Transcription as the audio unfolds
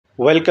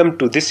Welcome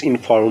to this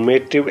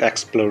informative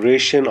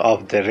exploration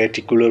of the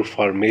reticular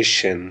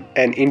formation,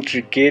 an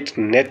intricate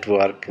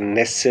network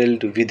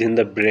nestled within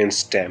the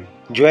brainstem.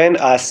 Join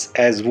us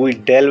as we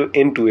delve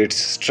into its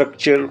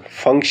structure,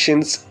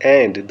 functions,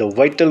 and the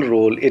vital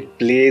role it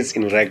plays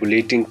in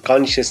regulating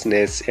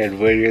consciousness and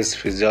various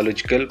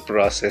physiological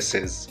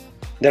processes.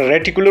 The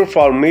reticular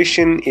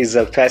formation is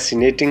a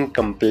fascinating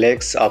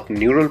complex of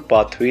neural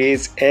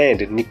pathways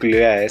and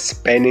nuclei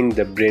spanning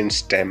the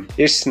brainstem.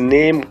 Its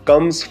name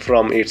comes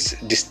from its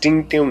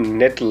distinctive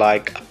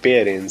net-like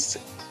appearance,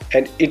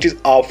 and it is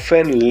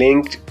often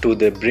linked to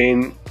the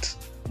brain's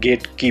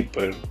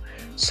gatekeeper.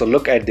 So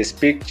look at this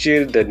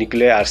picture. The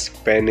nuclei are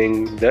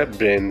spanning the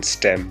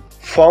brainstem.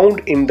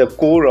 Found in the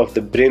core of the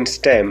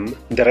brainstem,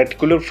 the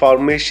reticular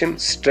formation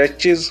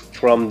stretches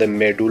from the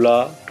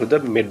medulla to the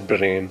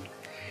midbrain.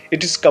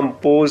 It is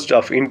composed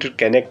of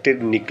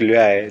interconnected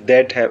nuclei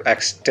that have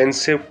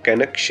extensive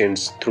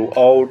connections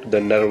throughout the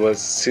nervous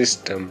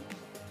system.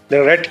 The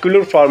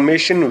reticular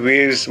formation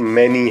wears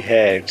many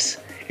hats.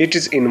 It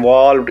is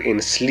involved in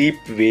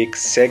sleep-wake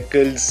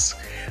cycles,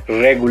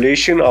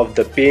 regulation of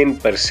the pain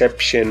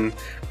perception,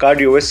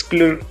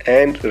 cardiovascular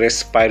and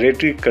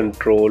respiratory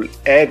control,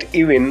 and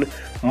even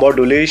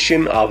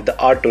modulation of the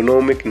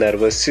autonomic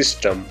nervous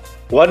system.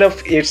 One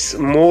of its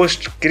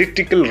most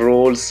critical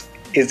roles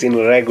is in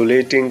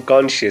regulating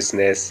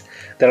consciousness.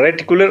 The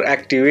reticular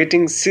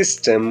activating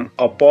system,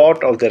 a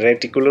part of the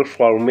reticular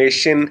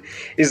formation,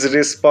 is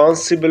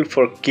responsible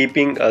for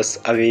keeping us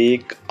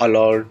awake,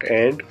 alert,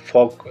 and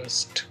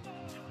focused.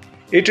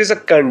 It is a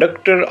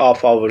conductor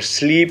of our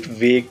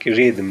sleep-wake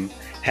rhythm,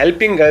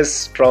 helping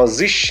us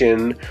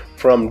transition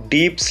from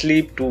deep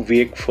sleep to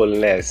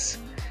wakefulness.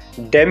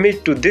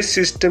 Damage to this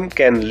system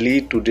can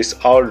lead to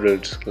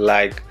disorders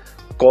like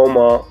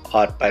coma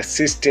or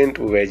persistent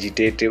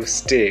vegetative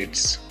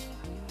states.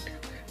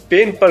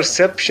 Pain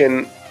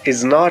perception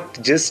is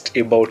not just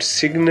about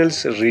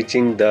signals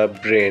reaching the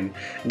brain.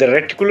 The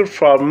reticular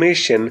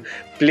formation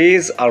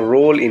plays a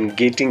role in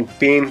getting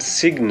pain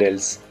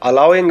signals,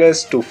 allowing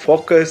us to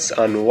focus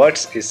on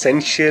what's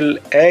essential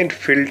and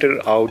filter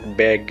out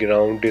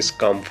background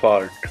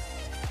discomfort.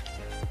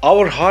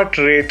 Our heart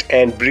rate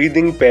and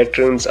breathing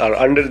patterns are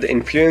under the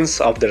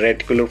influence of the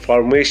reticular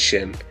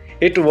formation.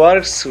 It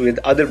works with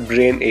other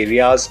brain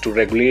areas to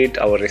regulate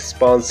our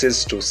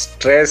responses to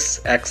stress,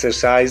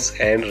 exercise,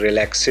 and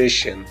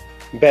relaxation.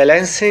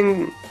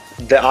 Balancing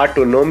the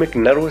autonomic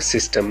nervous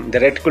system, the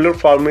reticular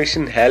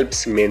formation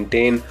helps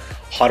maintain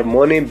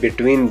harmony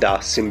between the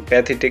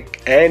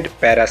sympathetic and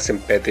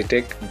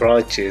parasympathetic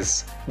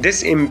branches.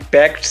 This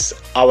impacts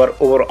our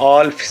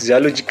overall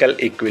physiological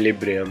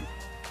equilibrium.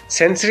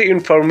 Sensory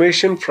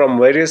information from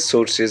various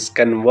sources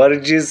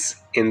converges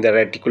in the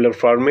reticular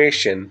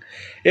formation.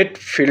 It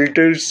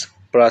filters,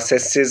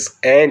 processes,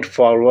 and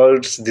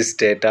forwards this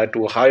data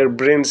to higher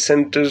brain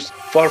centers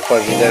for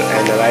further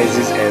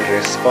analysis and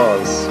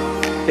response.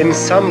 In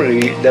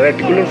summary, the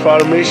reticular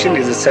formation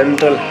is a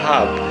central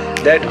hub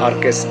that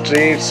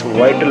orchestrates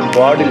vital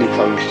bodily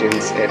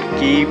functions and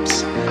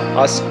keeps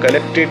us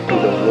connected to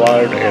the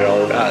world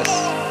around us.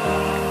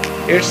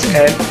 It's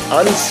an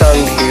unsung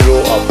hero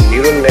of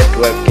neural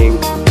networking,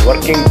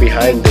 working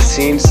behind the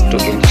scenes to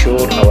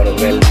ensure our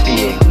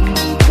well-being.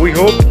 We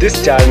hope this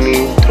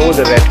journey through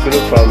the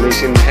reticular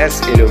formation has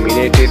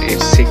illuminated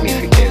its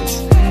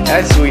significance.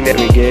 As we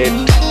navigate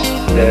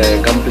the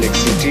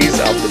complexities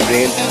of the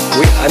brain,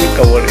 we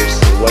uncover its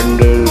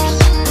wonders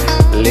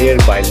layer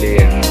by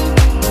layer.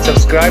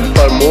 Subscribe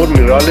for more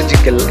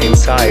neurological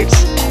insights.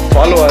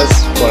 Follow us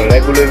for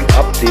regular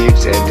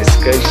updates and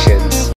discussions.